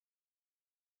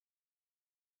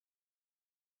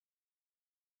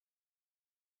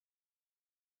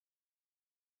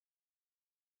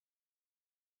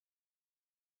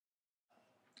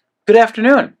Good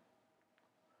afternoon.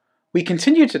 We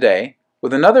continue today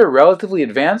with another relatively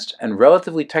advanced and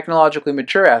relatively technologically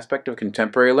mature aspect of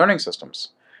contemporary learning systems: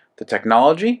 the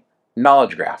technology,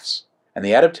 knowledge graphs, and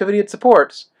the adaptivity it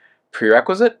supports,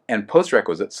 prerequisite and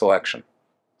postrequisite selection.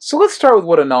 So let's start with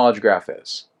what a knowledge graph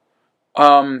is.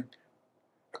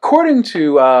 According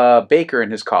to Baker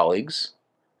and his colleagues,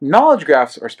 knowledge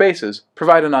graphs or spaces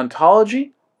provide an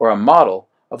ontology or a model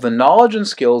of the knowledge and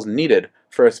skills needed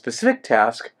for a specific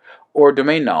task or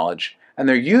domain knowledge, and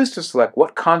they're used to select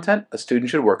what content a student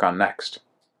should work on next.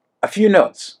 A few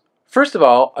notes. First of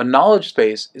all, a knowledge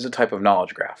space is a type of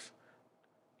knowledge graph.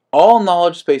 All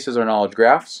knowledge spaces are knowledge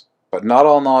graphs, but not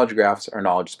all knowledge graphs are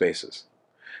knowledge spaces.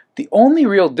 The only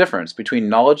real difference between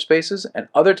knowledge spaces and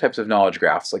other types of knowledge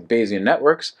graphs, like Bayesian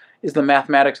networks, is the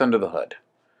mathematics under the hood.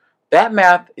 That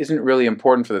math isn't really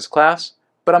important for this class,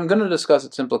 but I'm going to discuss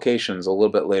its implications a little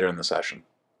bit later in the session.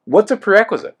 What's a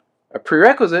prerequisite? A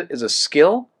prerequisite is a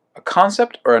skill, a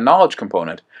concept, or a knowledge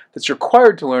component that's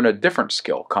required to learn a different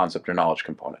skill, concept, or knowledge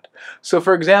component. So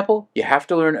for example, you have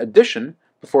to learn addition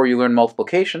before you learn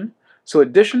multiplication, so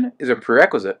addition is a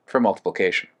prerequisite for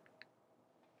multiplication.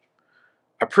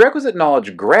 A prerequisite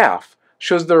knowledge graph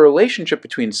shows the relationship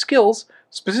between skills,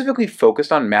 specifically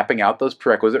focused on mapping out those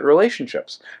prerequisite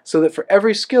relationships, so that for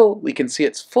every skill we can see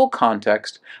its full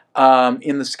context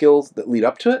in the skills that lead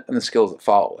up to it and the skills that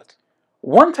follow it.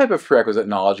 One type of prerequisite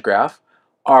knowledge graph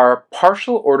are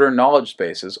partial order knowledge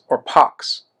spaces, or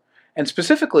POCs. And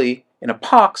specifically, in a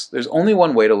POCs, there's only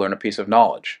one way to learn a piece of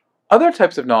knowledge. Other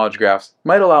types of knowledge graphs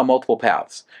might allow multiple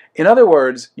paths. In other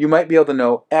words, you might be able to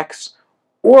know X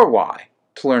or Y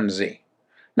to learn Z.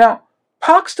 Now,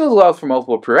 POCs still allows for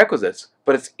multiple prerequisites,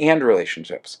 but it's AND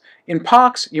relationships. In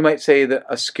POCs, you might say that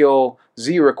a skill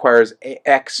Z requires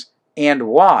X and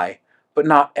Y, but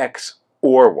not X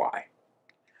or Y.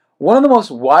 One of the most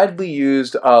widely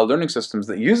used learning systems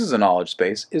that uses a knowledge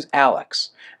space is ALEX.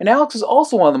 And ALEX is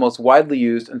also one of the most widely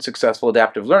used and successful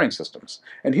adaptive learning systems.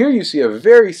 And here you see a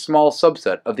very small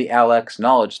subset of the ALEX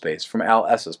knowledge space from Al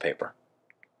S's paper.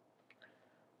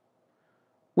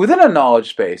 Within a knowledge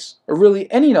space, or really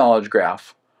any knowledge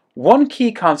graph, one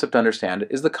key concept to understand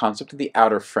is the concept of the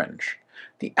outer fringe.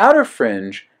 The outer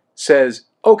fringe says,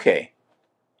 okay,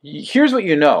 here's what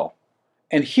you know,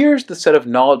 and here's the set of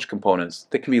knowledge components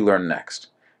that can be learned next.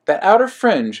 That outer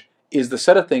fringe is the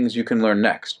set of things you can learn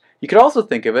next. You could also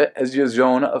think of it as your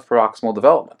zone of proximal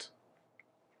development.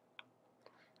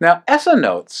 Now, Essa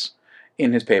notes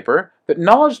in his paper that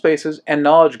knowledge spaces and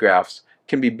knowledge graphs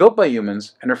can be built by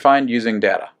humans and refined using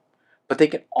data. But they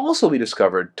can also be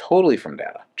discovered totally from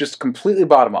data, just completely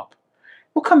bottom up.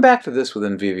 We'll come back to this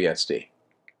within VVSD.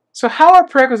 So how are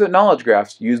prerequisite knowledge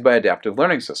graphs used by adaptive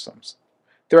learning systems?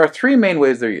 There are three main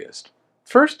ways they're used.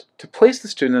 First, to place the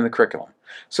student in the curriculum.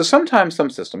 So sometimes some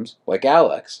systems, like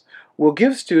ALEX, will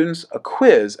give students a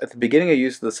quiz at the beginning of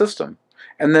use of the system,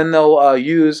 and then they'll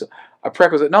use a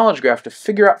prerequisite knowledge graph to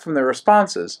figure out from their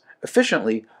responses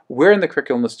efficiently where in the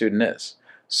curriculum the student is.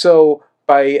 So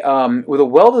with a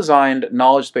well-designed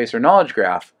knowledge space or knowledge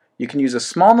graph, you can use a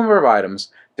small number of items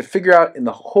to figure out in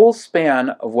the whole span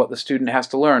of what the student has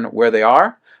to learn where they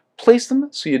are, place them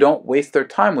so you don't waste their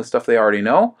time with stuff they already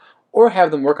know, or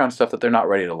have them work on stuff that they're not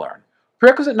ready to learn.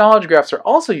 Prerequisite knowledge graphs are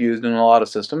also used in a lot of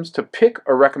systems to pick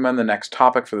or recommend the next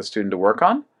topic for the student to work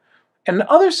on. And in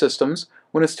other systems,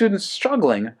 when a student's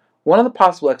struggling, one of the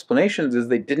possible explanations is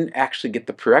they didn't actually get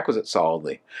the prerequisite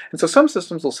solidly. And so some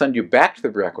systems will send you back to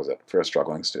the prerequisite for a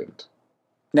struggling student.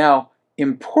 Now,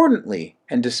 importantly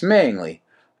and dismayingly,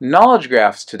 knowledge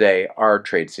graphs today are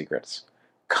trade secrets.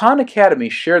 Khan Academy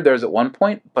shared theirs at one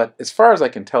point, but as far as I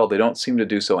can tell, they don't seem to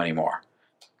do so anymore.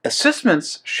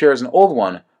 Assessments shares an old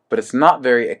one, but it's not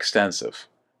very extensive.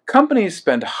 Companies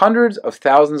spend hundreds of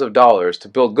thousands of dollars to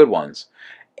build good ones,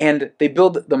 and they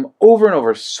build them over and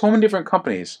over. So many different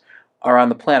companies around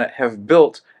the planet have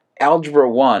built Algebra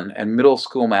 1 and middle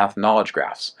school math knowledge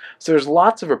graphs. So there's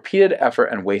lots of repeated effort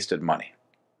and wasted money.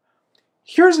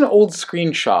 Here's an old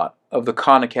screenshot of the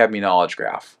Khan Academy knowledge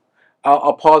graph.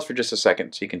 I'll pause for just a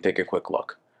second so you can take a quick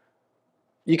look.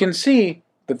 You can see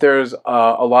that there's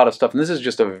a lot of stuff, and this is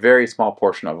just a very small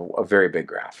portion of a very big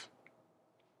graph.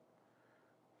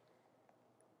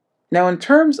 Now, in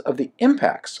terms of the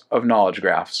impacts of knowledge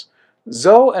graphs,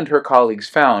 Zoe and her colleagues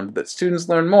found that students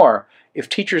learn more if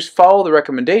teachers follow the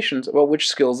recommendations about which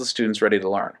skills the student's ready to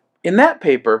learn. In that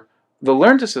paper, the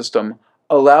Learn to system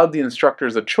allowed the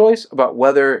instructors a choice about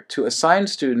whether to assign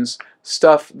students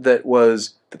stuff that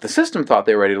the system thought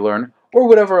they were ready to learn, or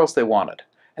whatever else they wanted.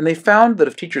 And they found that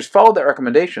if teachers followed their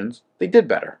recommendations, they did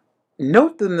better.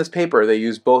 Note that in this paper they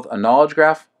used both a knowledge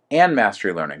graph and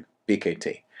mastery learning,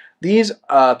 BKT. These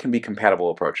can be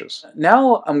compatible approaches.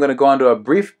 Now I'm going to go on to a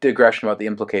brief digression about the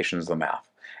implications of the math.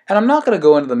 And I'm not going to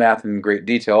go into the math in great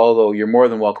detail, although you're more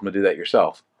than welcome to do that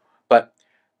yourself. But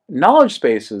knowledge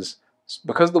spaces,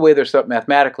 because of the way they're set up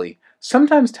mathematically,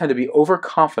 sometimes tend to be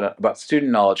overconfident about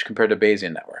student knowledge compared to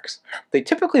Bayesian networks. They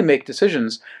typically make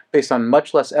decisions based on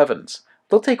much less evidence.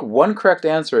 They'll take one correct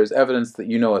answer as evidence that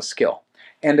you know a skill.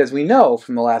 And as we know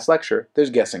from the last lecture,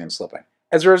 there's guessing and slipping.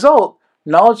 As a result,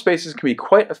 knowledge spaces can be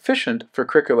quite efficient for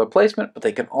curricular placement, but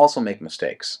they can also make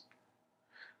mistakes.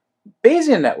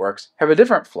 Bayesian networks have a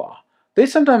different flaw. They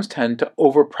sometimes tend to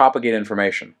overpropagate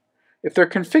information. If they're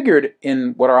configured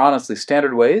in what are honestly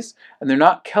standard ways, and they're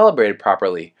not calibrated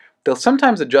properly, they'll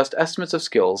sometimes adjust estimates of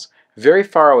skills very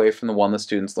far away from the one the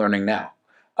student's learning now.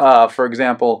 For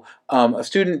example, a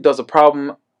student does a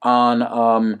problem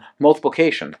on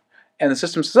multiplication, and the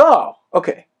system says, oh,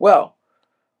 okay, well,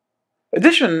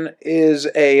 addition is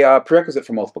a prerequisite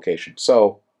for multiplication.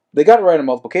 So they got it right on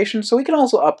multiplication, so we can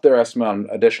also up their estimate on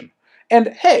addition. And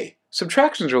hey,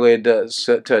 subtraction is related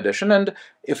to addition, and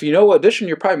if you know addition,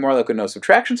 you're probably more likely to know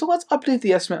subtraction, so let's update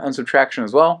the estimate on subtraction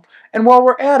as well. And while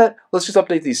we're at it, let's just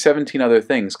update these 17 other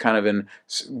things kind of in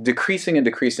decreasing and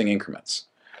decreasing increments.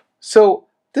 So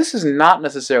this is not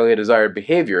necessarily a desired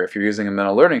behavior if you're using a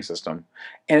mental learning system,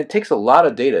 and it takes a lot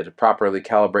of data to properly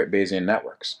calibrate Bayesian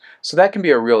networks, so that can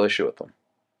be a real issue with them.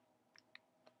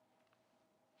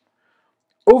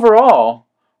 Overall,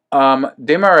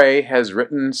 Desmarais has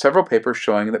written several papers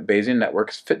showing that Bayesian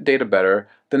networks fit data better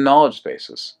than knowledge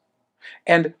spaces.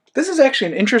 And this is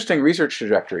actually an interesting research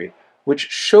trajectory which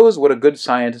shows what a good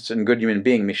scientist and good human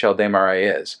being Michel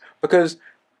Desmarais is. Because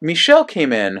Michel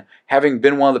came in having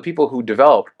been one of the people who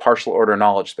developed partial order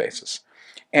knowledge spaces.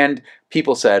 And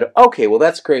people said, okay, well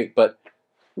that's great, but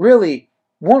really,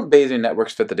 won't Bayesian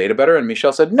networks fit the data better? And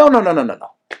Michel said, no, no, no, no, no,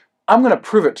 no. I'm going to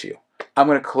prove it to you. I'm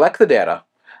going to collect the data,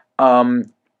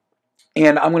 and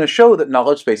I'm going to show that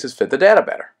knowledge spaces fit the data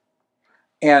better.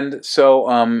 And so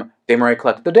Desmarais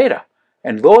collected the data.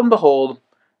 And lo and behold,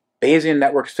 Bayesian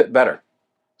networks fit better.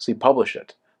 So he published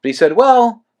it. But he said,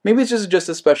 well, maybe this is just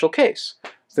a special case.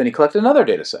 So then he collected another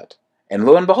data set. And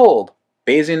lo and behold,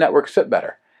 Bayesian networks fit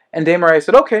better. And Desmarais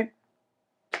said, okay,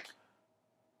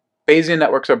 Bayesian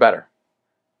networks are better.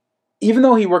 Even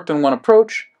though he worked on one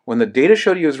approach, when the data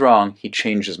showed he was wrong, he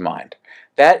changed his mind.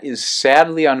 That is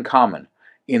sadly uncommon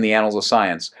in the annals of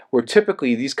science, where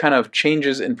typically these kind of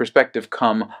changes in perspective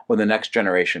come when the next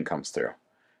generation comes through.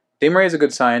 Desmarais is a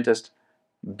good scientist.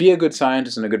 Be a good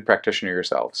scientist and a good practitioner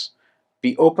yourselves.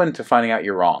 Be open to finding out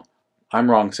you're wrong. I'm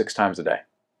wrong 6 times a day.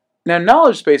 Now,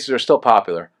 knowledge spaces are still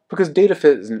popular because data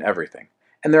fit isn't everything.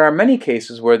 And there are many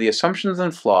cases where the assumptions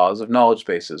and flaws of knowledge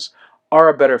spaces are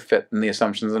a better fit than the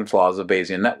assumptions and flaws of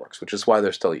Bayesian networks, which is why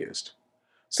they're still used.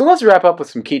 So let's wrap up with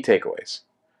some key takeaways.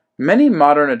 Many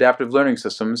modern adaptive learning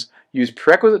systems use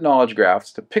prerequisite knowledge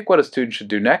graphs to pick what a student should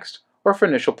do next or for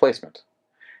initial placement.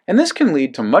 And this can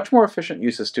lead to much more efficient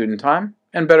use of student time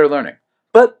and better learning.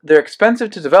 But they're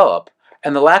expensive to develop,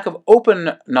 and the lack of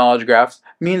open knowledge graphs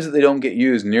means that they don't get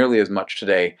used nearly as much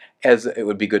today as it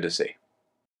would be good to see.